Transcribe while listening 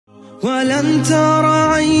ولن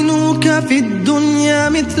ترى عينك في الدنيا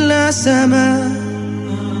مثل سماء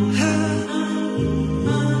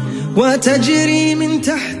وتجري من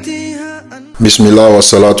تحتها بسم الله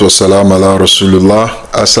والصلاة والسلام على رسول الله.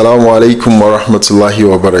 Assalamu alaikum wa rahmatullahi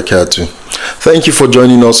wa barakatuh. Thank you for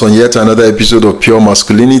joining us on yet another episode of Pure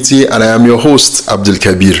Masculinity, and I am your host, Abdul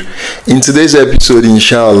Kabir. In today's episode,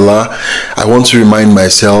 inshallah, I want to remind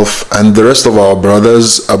myself and the rest of our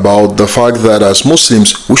brothers about the fact that as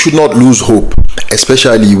Muslims, we should not lose hope,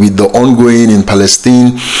 especially with the ongoing in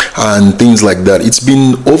Palestine and things like that. It's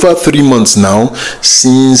been over 3 months now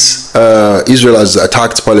since Israel has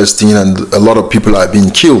attacked Palestine, and a lot of people are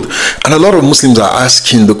being killed. And a lot of Muslims are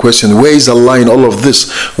asking the question, where is Allah in all of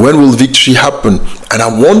this? When will victory happen? And I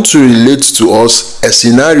want to relate to us a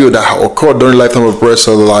scenario that occurred during the lifetime of Prophet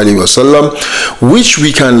ﷺ, which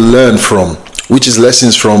we can learn from, which is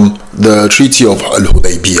lessons from the Treaty of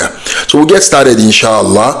Al-Hudaybiyah. So we'll get started,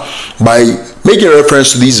 inshallah, by making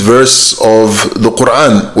reference to this verse of the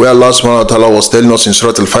Quran, where Allah subhanahu wa ta'ala was telling us in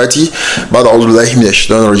Surah Al-Fatih, بعد أعوذ بالله من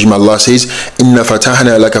الشيطان الرجيم, Allah says, إِنَّ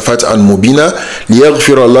فَتَحْنَا لَكَ فَتْحًا مُبِينًا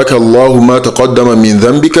لِيَغْفِرَ لَكَ اللَّهُ مَا تَقَدَّمَ مِنْ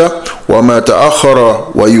ذَنْبِكَ وَمَا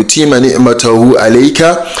تَأَخَّرَ وَيُتِيمَ نِعْمَتَهُ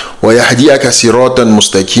عَلَيْكَ وَيَهْدِيَكَ صِرَاطًا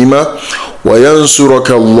مُسْتَقِيمًا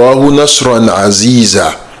وَيَنْصُرَكَ اللَّهُ نَصْرًا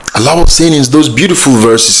عَزِيزًا. Allah was saying in those beautiful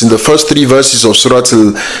verses, in the first 3 verses of Surah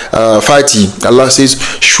Al-Fatih, Allah says,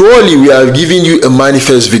 surely we have given you a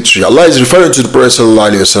manifest victory. Allah is referring to the Prophet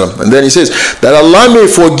ﷺ. And then he says, that Allah may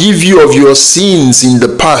forgive you of your sins in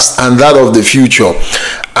the past and that of the future.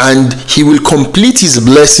 And He will complete His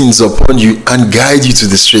blessings upon you and guide you to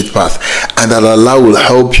the straight path. And that Allah will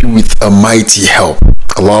help you with a mighty help.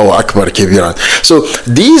 Allahu Akbar Kabiran. So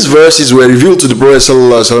these verses were revealed to the Prophet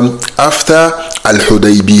ﷺ after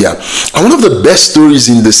Al-Hudaybiyah. And one of the best stories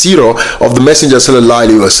in the seerah of the Messenger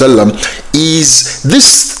ﷺ is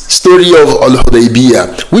this story of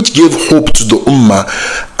Al-Hudaybiyah, which gave hope to the Ummah.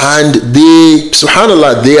 And they,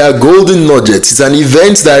 subhanAllah, they are golden nuggets. It's an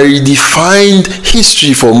event that redefined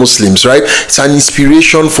history for Muslims, right? It's an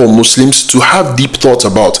inspiration for Muslims to have deep thoughts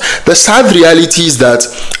about. The sad reality is that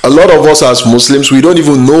a lot of us as Muslims, we don't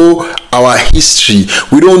even know our history.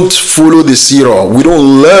 We don't follow the seerah. We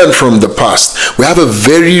don't learn from the past. We have a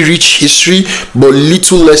very rich history, but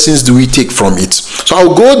little lessons do we take from it. So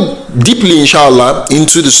I'll go deeply, inshallah,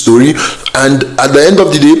 into the story, and at the end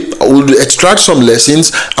of the day, I will extract some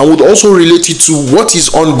lessons and would also relate it to what is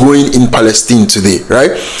ongoing in Palestine today,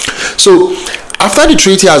 right? So after the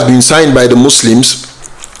treaty has been signed by the Muslims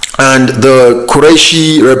and the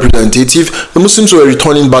Qurayshi representative, the Muslims were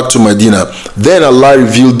returning back to Medina. Then Allah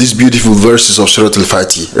revealed these beautiful verses of Surah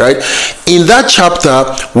Al-Fatih, right? In that chapter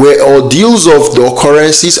were ordeals of the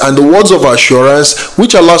occurrences and the words of assurance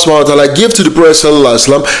which Allah subhanahu wa ta'ala gave to the Prophet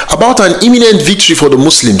ﷺ about an imminent victory for the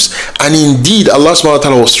Muslims. And indeed, Allah subhanahu wa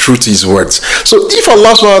ta'ala was true to His words. So if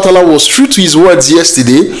Allah subhanahu wa ta'ala was true to His words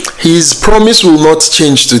yesterday, His promise will not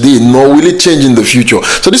change today, nor will it change in the future.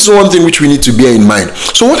 So this is one thing which we need to bear in mind.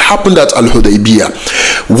 So what happened at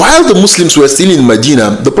Al-Hudaybiyah? While the Muslims were still in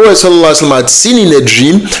Medina, the Prophet ﷺ had seen in a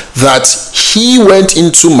dream that he went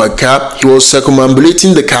into Mecca. He was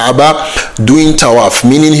circumambulating the Kaaba doing tawaf,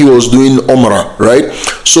 meaning he was doing Umrah, right?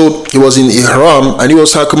 So he was in Ihram and he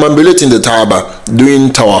was circumambulating the Kaaba doing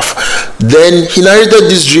tawaf. Then he narrated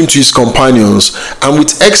this dream to his companions, and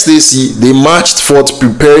with ecstasy they marched forth,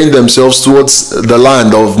 preparing themselves towards the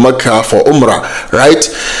land of Mecca for Umrah, right?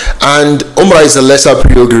 And Umrah is a lesser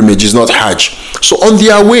pilgrimage, it's not Hajj. So on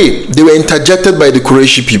their way, they were interjected by the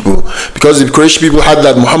Qurayshi people, because the Qurayshi people had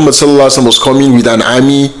that Muhammad ﷺ was coming with an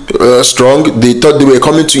army strong. They thought they were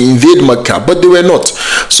coming to invade Mecca, but they were not.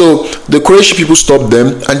 So the Qurayshi people stopped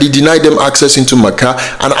them and they denied them access into Mecca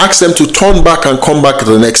and asked them to turn back and come back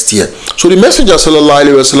the next year. So the Messenger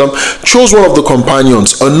ﷺ chose one of the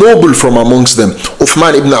companions, a noble from amongst them,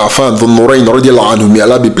 Uthman ibn Affan, the Nurayn radiallahu anhu, may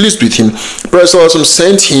Allah be pleased with him. Prophet ﷺ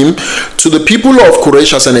sent him to the people of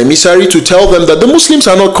Quraysh as an emissary to tell them that the Muslims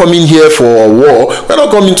are not coming here for a war. We're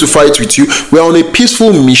not coming to fight with you. We're on a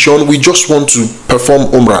peaceful mission. We just want to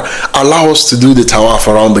perform Umrah. Allow us to do the tawaf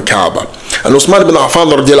around the Kaaba. And Uthman ibn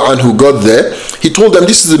Affan radiallahu anhu got there. He told them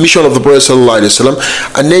this is the mission of the Prophet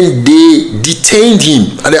ﷺ, and then they detained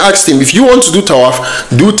him and they asked him, if you want to do tawaf,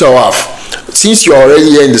 do tawaf, since you are already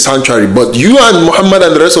here in the sanctuary, but you and Muhammad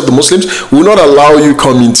and the rest of the Muslims will not allow you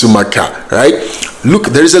come into Mecca, right? Look,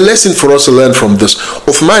 there is a lesson for us to learn from this.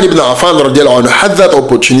 Uthman ibn Affan radiallahu anhu had that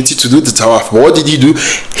opportunity to do the tawaf, but what did he do?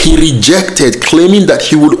 He rejected, claiming that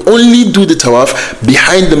he would only do the tawaf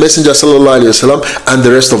behind the Messenger sallallahu alaihi wasallam and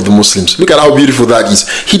the rest of the Muslims. Look at how beautiful that is.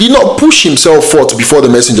 He did not push himself forth before the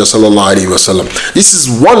Messenger sallallahu alaihi wasallam. This is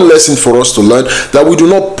one lesson for us to learn, that we do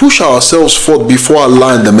not push ourselves forth before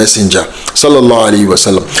Allah and the Messenger sallallahu alaihi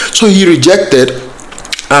wasallam. So he rejected,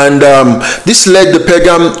 and this led the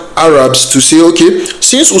pagan Arabs to say, okay,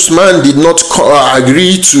 since Usman did not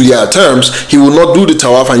agree to their terms, he will not do the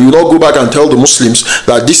tawaf, and he will not go back and tell the Muslims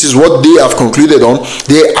that this is what they have concluded on.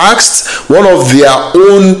 They asked one of their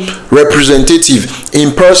own representative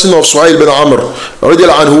in person of Suhail bin Amr,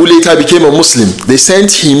 who later became a Muslim. They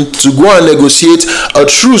sent him to go and negotiate a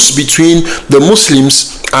truce between the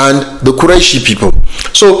Muslims and the Qurayshi people.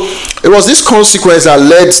 So it was this consequence that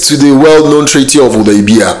led to the well-known Treaty of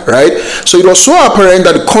Hudaybiyah, right? So it was so apparent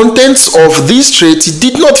that the contents of this treaty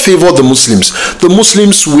did not favor the Muslims. The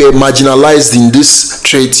Muslims were marginalized in this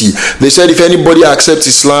treaty. They said if anybody accepts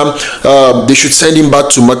Islam, they should send him back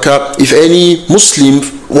to Mecca. If any Muslim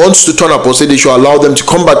wants to turn apostate, they should allow them to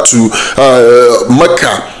come back to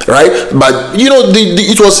Mecca, right? But you know,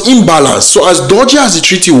 it was imbalanced. So as dodgy as the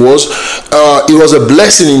treaty was, it was a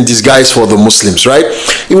blessing in disguise for the Muslims, right?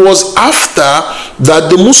 It was after that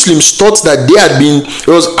the Muslims thought that they had been, it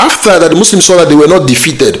was after that the Muslims saw that they were not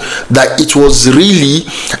defeated, that it was really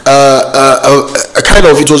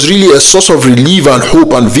it was really a source of relief and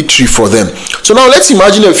hope and victory for them. So now let's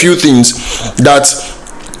imagine a few things that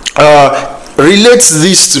relates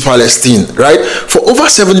this to Palestine, right? For over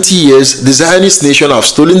 70 years, the Zionist nation have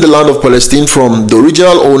stolen the land of Palestine from the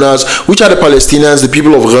original owners, which are the Palestinians, the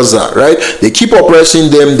people of Gaza, right? They keep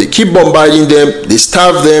oppressing them, they keep bombarding them, they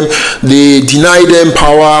starve them, they deny them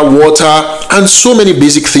power, water, and so many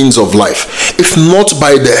basic things of life. If not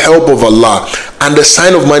by the help of Allah and the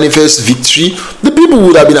sign of manifest victory, the people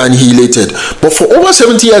would have been annihilated. But for over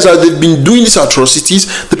 70 years, as they've been doing these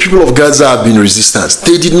atrocities, the people of Gaza have been resistant.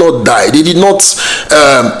 They did not die. They did not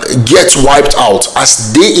get wiped out,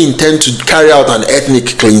 as they intend to carry out an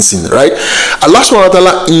ethnic cleansing, right? Allah subhanahu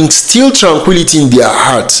wa ta'ala instilled tranquility in their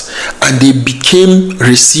hearts, and they became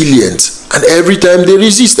resilient. And every time they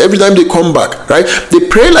resist, every time they come back, right? They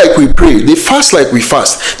pray like we pray, they fast like we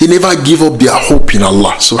fast. They never give up their hope in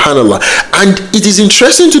Allah, subhanallah. And it is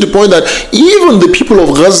interesting to the point that even the people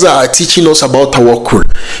of Gaza are teaching us about tawakkul.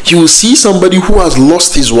 You will see somebody who has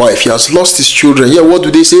lost his wife, he has lost his children. Yeah, what do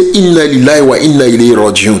they say? Inna lillahi wa inna ilayhi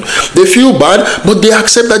rajiun. They feel bad, but they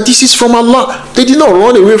accept that this is from Allah. They did not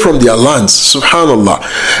run away from their lands, subhanallah.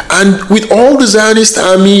 And with all the Zionist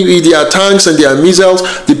army, with their tanks and their missiles,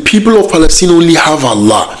 the people of Palestine only have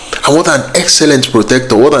Allah. And what an excellent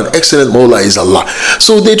protector, what an excellent Mawla is Allah.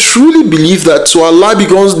 So they truly believe that to Allah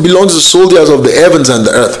belongs the soldiers of the heavens and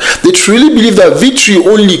the earth. They truly believe that victory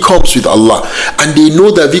only comes with Allah. And they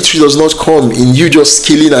know that victory does not come in you just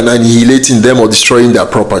killing and annihilating them or destroying their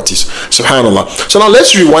properties. Subhanallah. So now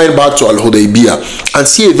let's rewind back to Al-Hudaybiyah and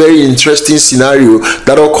see a very interesting scenario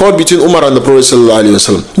that occurred between Umar and the Prophet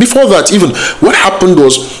ﷺ. Before that, even what happened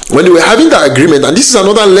was, when they were having that agreement, and this is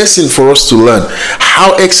another lesson for us to learn,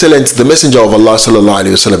 how excellent the Messenger of Allah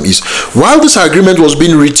ﷺ is. While this agreement was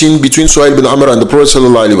being written between Suhail bin Amr and the Prophet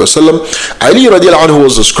ﷺ, Ali radiallahu anhu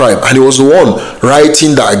was the scribe, and he was the one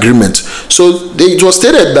writing the agreement. So it was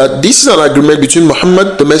stated that this is an agreement between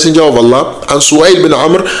Muhammad, the Messenger of Allah, and Suhail bin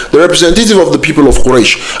Amr, the representative of the people of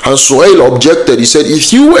Quraysh. And Suhail objected. He said,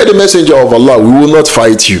 if you were the Messenger of Allah, we will not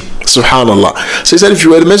fight you. Subhanallah. So he said, if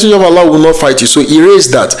you were the Messenger of Allah, we will not fight you. So he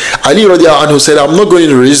raised that. Ali radiallahu anhu said, I'm not going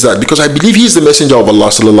to raise that because I believe he is the Messenger of Allah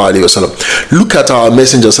sallallahu alayhi wasallam. Look at our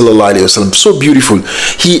Messenger sallallahu alayhi wasallam, so beautiful.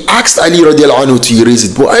 He asked Ali radiallahu anhu to erase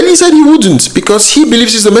it, but Ali said he wouldn't because he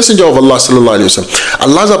believes he's the Messenger of Allah sallallahu alayhi wasallam.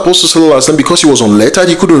 Allah's Apostle sallallahu alayhi wasallam, because he was unlettered,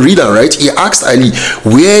 he couldn't read and write, he asked Ali,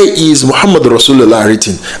 where is Muhammad Rasulullah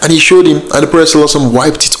written? And he showed him, and the Prophet sallallahu alayhi wasallam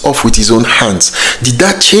wiped it off with his own hands. Did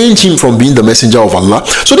that change him from being the Messenger of Allah?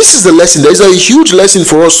 So this is the lesson. There is a huge lesson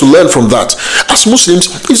for us to learn from that. As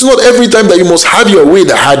Muslims, it's not every time that you must have your way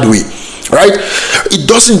the hard way, right? It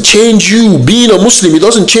doesn't change you being a Muslim. It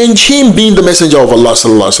doesn't change him being the Messenger of Allah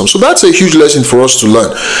sallallahu alaihi wasallam. So that's a huge lesson for us to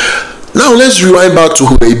learn. Now let's rewind back to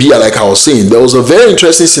Hudaybiyah. Like I was saying, there was a very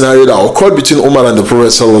interesting scenario that occurred between Umar and the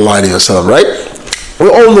Prophet sallallahu alaihi wasallam, right? We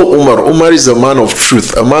all know Umar. Umar is a man of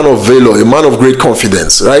truth, a man of valor, a man of great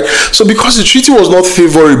confidence, right? So because the treaty was not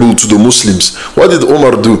favorable to the Muslims, what did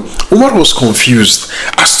Umar do? Umar was confused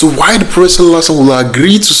as to why the Prophet ﷺ will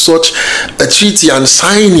agree to such a treaty and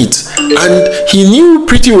sign it. And he knew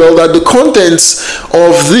pretty well that the contents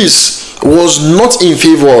of this was not in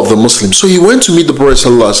favor of the Muslims. So he went to meet the Prophet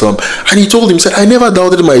ﷺ, and he told him, said, I never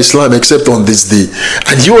doubted my Islam except on this day.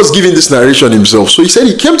 And he was giving this narration himself. So he said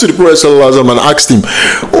he came to the Prophet ﷺ and asked him,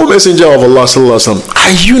 O Messenger of Allah ﷺ,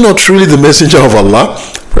 are you not truly the Messenger of Allah?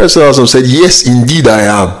 Prophet ﷺ said, yes, indeed I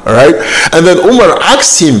am. Alright? And then Umar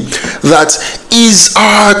asked him that, is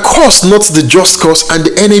our cause not the just cause and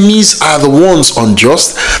the enemies are the ones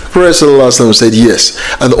unjust? Prophet ﷺ said, yes.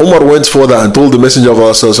 And Umar went further and told the Messenger of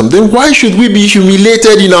Allah ﷺ, then why should we be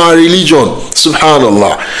humiliated in our religion?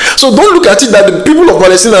 Subhanallah. So don't look at it that the people of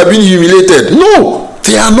Palestine are being humiliated. No,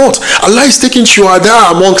 they are not. Allah is taking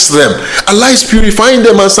shuhada amongst them. Allah is purifying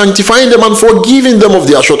them and sanctifying them and forgiving them of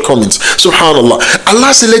their shortcomings. Subhanallah. Allah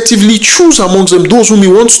selectively chooses amongst them those whom He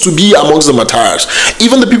wants to be amongst the martyrs.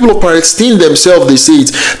 Even the people of Palestine themselves, they say it,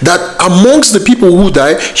 that amongst the people who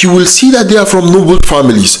die, you will see that they are from noble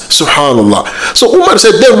families. Subhanallah. So Umar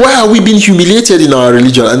said, then why are we being humiliated in our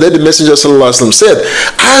religion? And then the Messenger ﷺ said,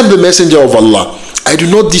 I am the Messenger of Allah. I do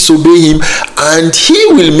not disobey Him, and He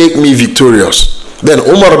will make me victorious. Then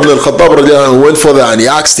Umar ibn al-Khattab went further and he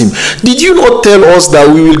asked him, did you not tell us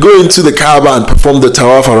that we will go into the Kaaba and perform the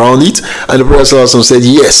tawaf around it? And the Prophet said,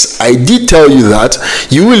 yes, I did tell you that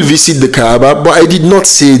you will visit the Kaaba, but I did not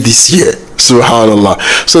say this year. Subhanallah.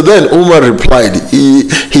 So then Umar replied,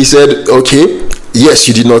 he said, okay, yes,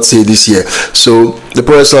 you did not say this year. So the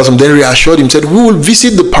Prophet then reassured him, said, we will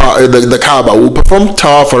visit the Kaaba, we will perform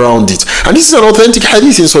tawaf around it. And this is an authentic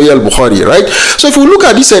hadith in Sahih al-Bukhari, right? So if we look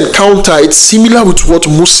at this encounter, it's similar with what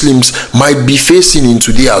Muslims might be facing in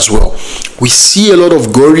today as well. We see a lot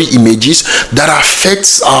of gory images that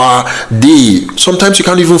affects our day. Sometimes you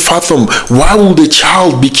can't even fathom, why would a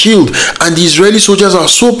child be killed? And the Israeli soldiers are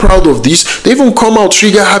so proud of this. They even come out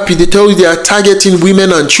trigger happy. They tell you they are targeting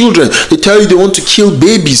women and children. They tell you they want to kill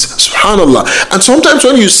babies. Subhanallah. And sometimes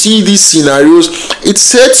when you see these scenarios, it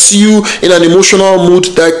sets you in an emotional mood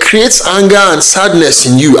that creates anger and sadness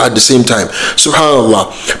in you at the same time. Subhanallah.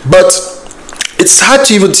 But it's hard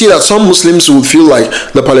to even see that some Muslims will feel like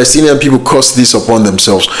the Palestinian people caused this upon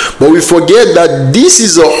themselves. But we forget that this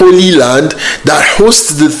is a holy land that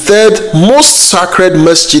hosts the third most sacred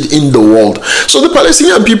masjid in the world. So the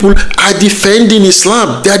Palestinian people are defending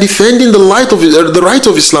Islam. They are defending the right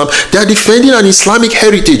of Islam. They are defending an Islamic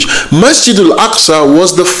heritage. Masjid al-Aqsa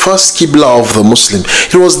was the first Qibla of the Muslim.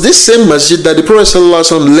 It was this same masjid that the Prophet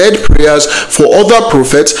ﷺ led prayers for other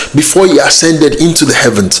prophets before he ascended into the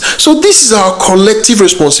heavens. So this is our collective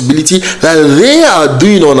responsibility that they are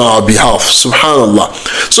doing on our behalf. Subhanallah.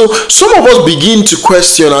 So some of us begin to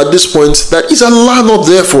question at this point that, is Allah not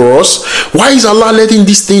there for us? Why is Allah letting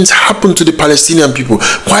these things happen to the Palestinian people?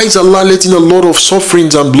 Why is Allah letting a lot of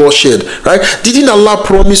sufferings and bloodshed? Right? Didn't Allah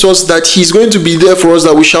promise us that He's going to be there for us,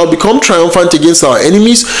 that we shall become triumphant against our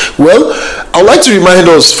enemies? Well, I would like to remind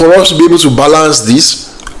us, for us to be able to balance this,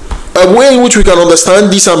 a way in which we can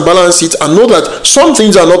understand this and balance it and know that some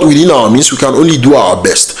things are not within our means, we can only do our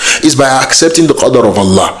best, is by accepting the qadr of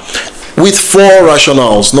Allah with four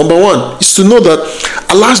rationales. Number one is to know that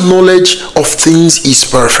Allah's knowledge of things is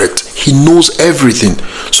perfect. He knows everything,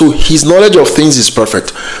 so His knowledge of things is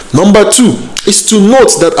perfect. Number two is to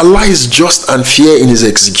note that Allah is just and fair in His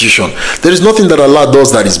execution. There is nothing that Allah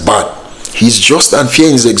does that is bad. He's just and fair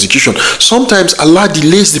in His execution. Sometimes Allah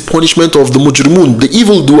delays the punishment of the mujrimun, the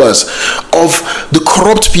evildoers, of the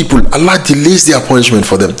corrupt people. Allah delays their punishment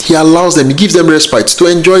for them. He allows them, He gives them respite to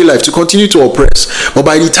enjoy life, to continue to oppress. But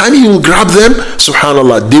by the time He will grab them,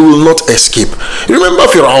 subhanallah, they will not escape. Remember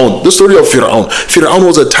Fir'aun, the story of Fir'aun. Fir'aun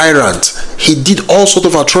was a tyrant. He did all sorts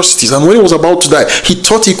of atrocities, and when he was about to die, he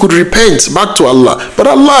thought he could repent back to Allah. But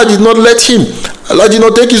Allah did not let him. Allah did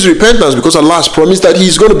not take his repentance, because Allah has promised that he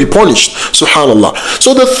is going to be punished. Subhanallah.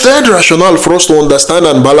 So the third rationale for us to understand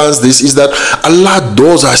and balance this is that Allah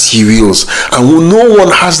does as He wills, and no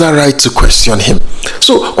one has the right to question Him.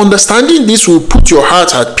 So understanding this will put your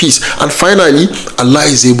heart at peace. And finally, Allah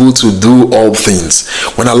is able to do all things.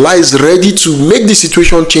 When Allah is ready to make the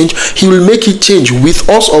situation change, He will make it change, with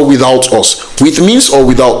us or without us, with means or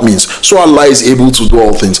without means. So Allah is able to do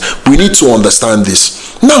all things. We need to understand this.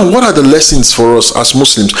 Now, what are the lessons for us as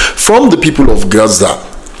Muslims from the people of Gaza?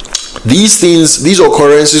 These things, these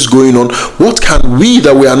occurrences going on, what can we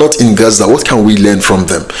that we are not in Gaza, what can we learn from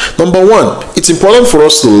them? Number one, it's important for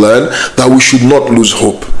us to learn that we should not lose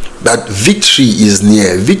hope. that victory is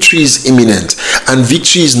near, victory is imminent, and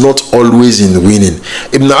victory is not always in winning.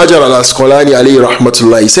 Ibn Hajar al-Asqalani alayhi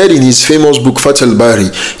rahmatullah, he said in his famous book Fath al-Bari,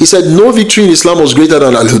 he said no victory in Islam was greater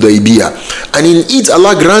than al-Hudaybiyah, and in it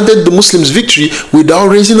Allah granted the Muslims victory without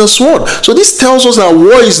raising a sword. So this tells us that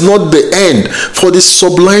war is not the end, for the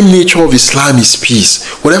sublime nature of Islam is peace.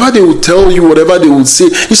 Whatever they would tell you, whatever they would say,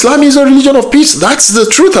 Islam is a religion of peace. That's the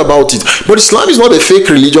truth about it. But Islam is not a fake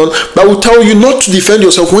religion that will tell you not to defend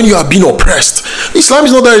yourself when you are being oppressed. Islam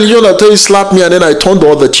is not a religion that tells you slap me and then I turn the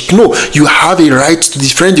other cheek. No, you have a right to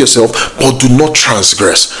defend yourself, but do not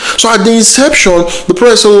transgress. So at the inception, the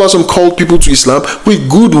Prophet ﷺ called people to Islam with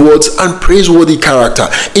good words and praiseworthy character.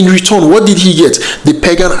 In return, what did he get? The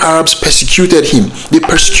pagan Arabs persecuted him. They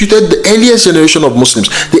persecuted the earliest generation of Muslims.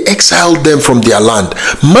 They exiled them from their land.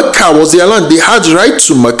 Mecca was their land. They had right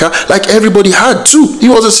to Mecca like everybody had too. He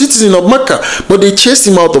was a citizen of Mecca, but they chased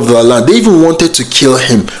him out of their land. They even wanted to kill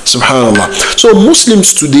him. Subhanallah. So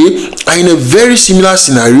Muslims today are in a very similar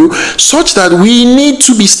scenario, such that we need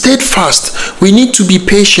to be steadfast, we need to be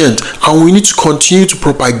patient, and we need to continue to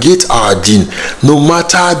propagate our deen. No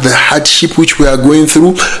matter the hardship which we are going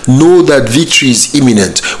through, know that victory is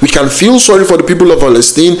imminent. We can feel sorry for the people of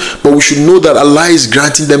Palestine, but we should know that Allah is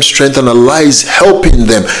granting them strength and Allah is helping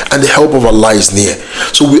them, and the help of Allah is near.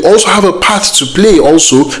 So we also have a part to play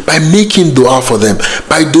also by making dua for them,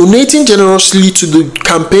 by donating generously to the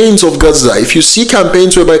campaigns of Gaza. If you see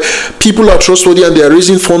campaigns whereby people are trustworthy and they are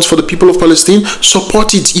raising funds for the people of Palestine,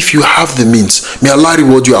 support it if you have the means. May Allah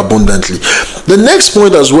reward you abundantly. The next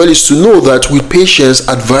point as well is to know that with patience,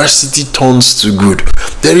 adversity turns to good.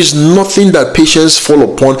 There is nothing that patience fall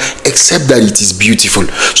upon except that it is beautiful.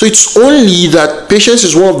 So it's only that patience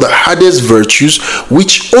is one of the hardest virtues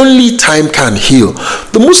which only time can heal.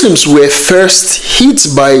 The Muslims were first hit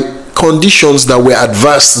by conditions that were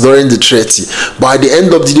adverse during the treaty, but at the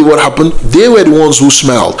end of the day, what happened? They were the ones who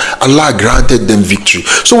smiled. Allah granted them victory.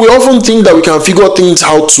 So we often think that we can figure things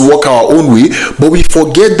out to work our own way, but we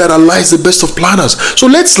forget that Allah is the best of planners. So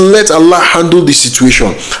let's let Allah handle the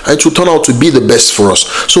situation, and it will turn out to be the best for us.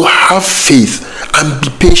 So have faith and be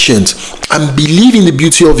patient, and believe in the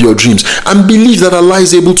beauty of your dreams, and believe that Allah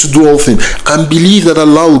is able to do all things, and believe that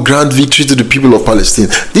Allah will grant victory to the people of Palestine.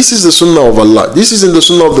 This is the sunnah of Allah. This is in the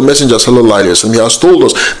sunnah of the Messenger sallallahu alaihi wasallam. He has told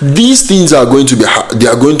us these things are going to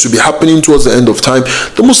be happening towards the end of time.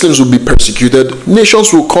 The Muslims will be persecuted.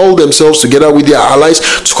 Nations will call themselves together with their allies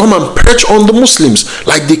to come and perch on the Muslims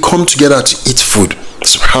like they come together to eat food.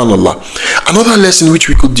 Subhanallah. Another lesson which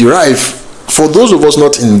we could derive for those of us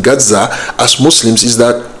not in Gaza as Muslims is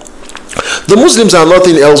that the Muslims are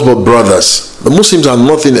nothing else but brothers. The Muslims are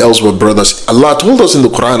nothing else but brothers. Allah told us in the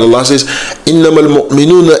Quran, Allah says, إِنَّمَا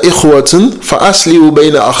الْمُؤْمِنُونَ إِخْوَةٌ فَأَصْلِحُوا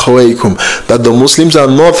بَيْنَ أَخَوَيْكُمْ, that the Muslims are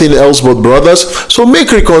nothing else but brothers, so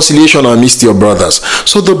make reconciliation amidst your brothers.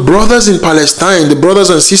 So the brothers in Palestine, the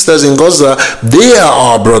brothers and sisters in Gaza, they are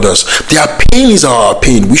our brothers. Their pain is our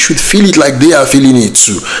pain. We should feel it like they are feeling it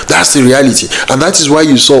too. That's the reality. And that is why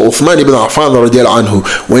you saw Uthman ibn Affan radiallahu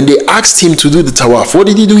anhu, when they asked him to do the tawaf, what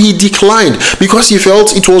did he do? He declined, because he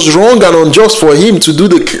felt it was wrong and unjust for him to do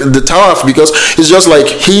the tawaf, because it's just like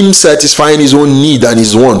him satisfying his own need and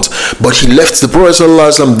his want. But he left the Prophet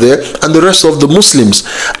ﷺ there and the rest of the Muslims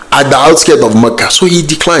at the outskirts of Mecca, so he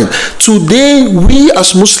declined. Today we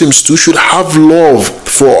as Muslims too should have love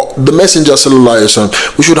for the Messenger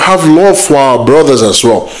ﷺ. We should have love for our brothers as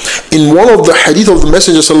well. In one of the hadith of the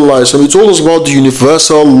Messenger ﷺ, he told us about the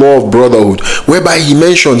universal law of brotherhood, whereby he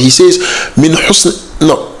mentioned, he says, min husn,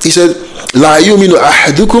 no, he said, لا يؤمن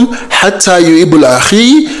أحدكم حتى يحب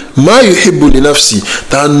لأخيه ما يحب لنفسه,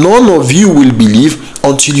 that none of you will believe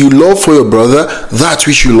until you love for your brother that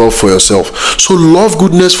which you love for yourself. So love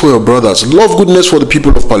goodness for your brothers, love goodness for the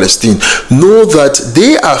people of Palestine. Know that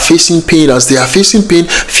they are facing pain. As they are facing pain,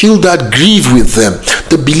 feel that grieve with them.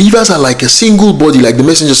 The believers are like a single body, like the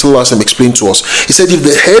Messenger ﷺ explained to us. He said if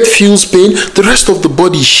the head feels pain, the rest of the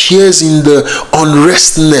body shares in the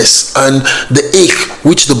unrestness and the ache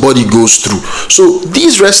which the body goes through. So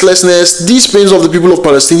these restlessness, these pains of the people of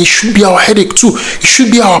Palestine, it should be our headache too. It should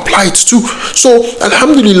be our plight too. So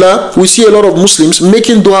alhamdulillah, we see a lot of Muslims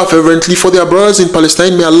making dua fervently for their brothers in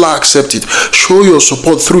Palestine. May Allah accept it. Show your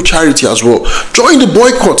support through charity as well. Join the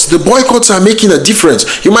boycotts. The boycotts are making a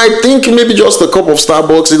difference. You might think maybe just a cup of Starbucks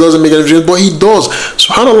Starbucks, it doesn't make any difference, but he does.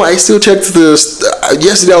 SubhanAllah, I still checked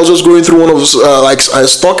yesterday I was just going through one of a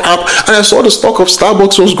stock app, and I saw the stock of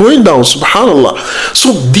Starbucks was going down. SubhanAllah.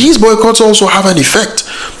 So these boycotts also have an effect.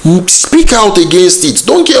 Speak out against it.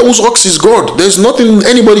 Don't care whose ox is God. There's nothing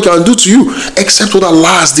anybody can do to you except what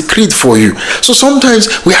Allah has decreed for you. So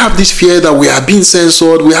sometimes we have this fear that we are being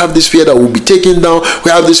censored. We have this fear that we'll be taken down.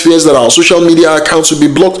 We have this fears that our social media accounts will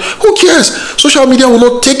be blocked. Who cares? Social media will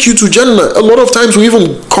not take you to Jannah. A lot of times we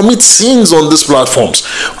even commit sins on these platforms.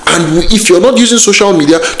 And if you're not using social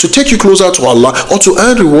media to take you closer to Allah or to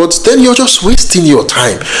earn rewards, then you're just wasting your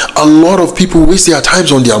time. A lot of people waste their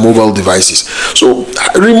times on their mobile devices. So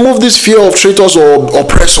remove this fear of traitors or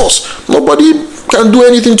oppressors. Nobody can do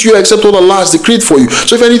anything to you except what Allah has decreed for you.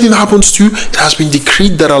 So if anything happens to you, it has been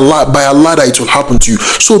decreed that by Allah that it will happen to you.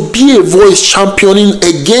 So be a voice championing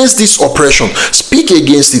against this oppression. Speak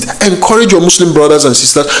against it. Encourage your Muslim brothers and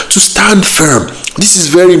sisters to stand firm. This is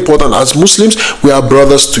very important. As Muslims, we are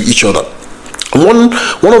brothers to each other.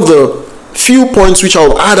 One of the few points which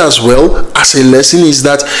I'll add as well as a lesson is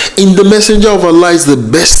that in the Messenger of Allah is the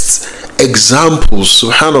best examples.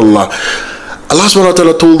 Subhanallah. Allah subhanahu wa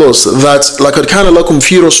ta'ala told us that لَقَدْ كَانَ لَكُمْ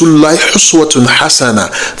فِي رَسُولِ اللَّهِ حُسْوَةٌ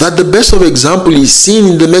حَسَنَةٌ, that the best of example is seen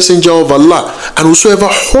in the Messenger of Allah, and whosoever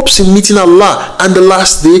hopes in meeting Allah and the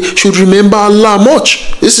last day should remember Allah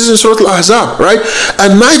much. This is in Surah Al-Ahzab, right?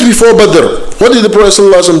 And night before Badr, what did the Prophet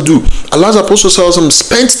ﷺ do? Allah's Apostle ﷺ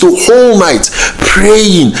spent the whole night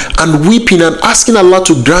praying and weeping and asking Allah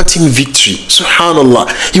to grant him victory. Subhanallah.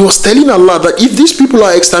 He was telling Allah that if these people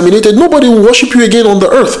are exterminated, nobody will worship you again on the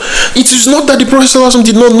earth. It is not that the Prophet ﷺ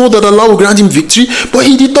did not know that Allah will grant him victory, but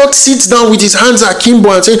he did not sit down with his hands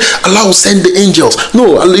akimbo and say, Allah will send the angels.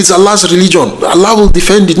 No, it's Allah's religion. Allah will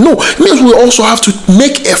defend it. No, it means we also have to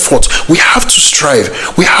make effort. We have to strive.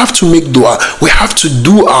 We have to make dua. We have to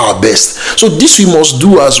do our best. So this we must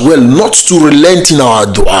do as well, not to relent in our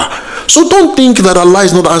dua. So don't think that Allah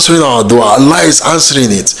is not answering our dua. Allah is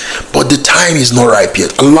answering it, but the time is not ripe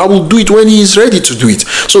yet. Allah will do it when He is ready to do it.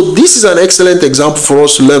 So this is an excellent example for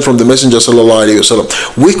us to learn from the Messenger sallallahu alaihi wasallam.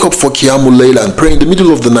 Wake up for Qiyamul Layl and pray in the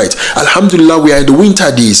middle of the night. Alhamdulillah, we are in the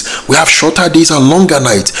winter days. We have shorter days and longer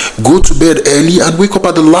nights. Go to bed early and wake up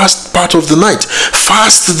at the last part of the night.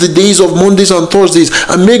 Fast the days of Mondays and Thursdays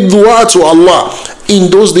and make dua to Allah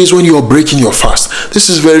in those days when you are breaking your fast. This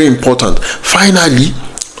is very important. Finally,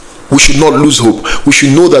 we should not lose hope. We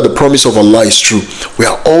should know that the promise of Allah is true. We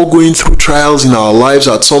are all going through trials in our lives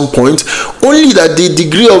at some point, only that the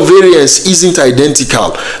degree of variance isn't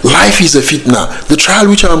identical. Life is a fitna. The trial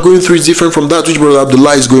which I'm going through is different from that which Brother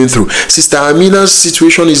Abdullah is going through. Sister Amina's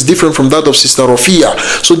situation is different from that of Sister Rafia.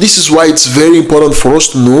 So this is why it's very important for us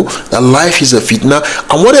to know that life is a fitna,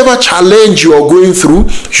 and whatever challenge you are going through,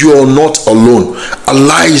 you are not alone.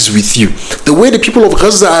 Allah is with you. The way the people of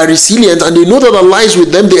Gaza are resilient and they know that Allah is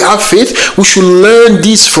with them, they have faith, we should learn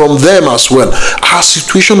this from them as well. Our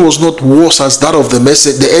situation was not worse as that of the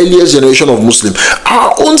earlier generation of Muslims.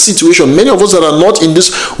 Our own situation, many of us that are not in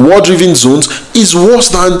this war-driven zones, is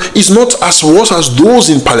not as worse as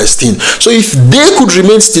those in Palestine. So if they could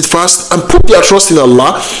remain steadfast and put their trust in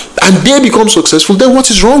Allah and they become successful, then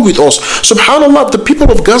what is wrong with us? Subhanallah, the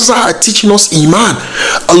people of Gaza are teaching us Iman.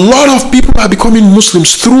 A lot of people are becoming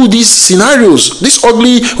Muslims through these scenarios, this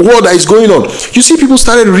ugly war that is going on. You see, people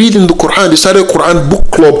started reading the Quran. They started a Quran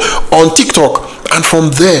book club on TikTok, and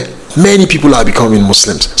from there many people are becoming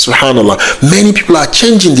Muslims. Subhanallah. Many people are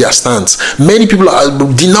changing their stance. Many people are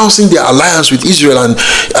denouncing their alliance with Israel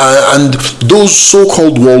and those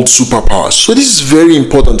so-called world superpowers. So this is very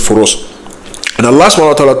important for us. And Allah subhanahu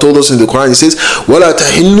wa ta'ala told us in the Quran, He says, وَلَا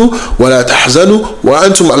تَحِنُّوا وَلَا تَحْزَنُوا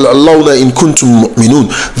وَأَنْتُمْ اللَّهُنَ إِن كُنْتُم مُؤْمِنُونَ,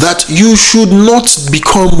 that you should not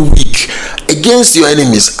become weak against your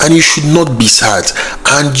enemies, and you should not be sad,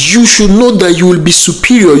 and you should know that you will be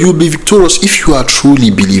superior, you will be victorious if you are truly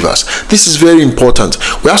believers. This is very important.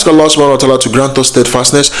 We ask Allah subhanahu wa ta'ala to grant us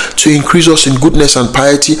steadfastness, to increase us in goodness and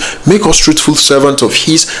piety, make us truthful servants of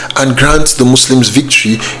His, and grant the Muslims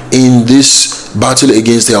victory in this battle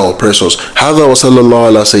against their oppressors. هذا وصلى الله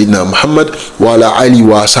على سيدنا محمد وعلى آله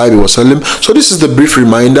وصحبه وسلم. So this is the brief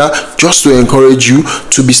reminder just to encourage you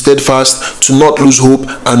to be steadfast, to not lose hope,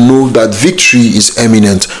 and know that victory is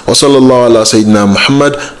imminent. وصلى الله على سيدنا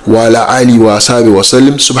محمد وعلى آله وصحبه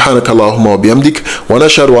وسلم. سبحانك اللهم وبحمدك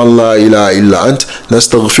ونشهد أن لا إله إلا أنت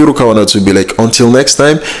نستغفرك ونتوب إليك. Until next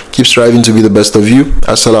time, keep striving to be the best of you.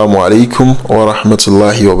 Assalamu alaikum wa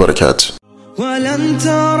rahmatullahi wa barakatuh. ولن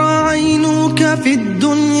ترى عينك في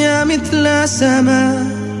الدنيا مثل سماء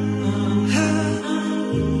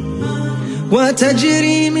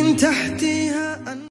وتجري من تحتها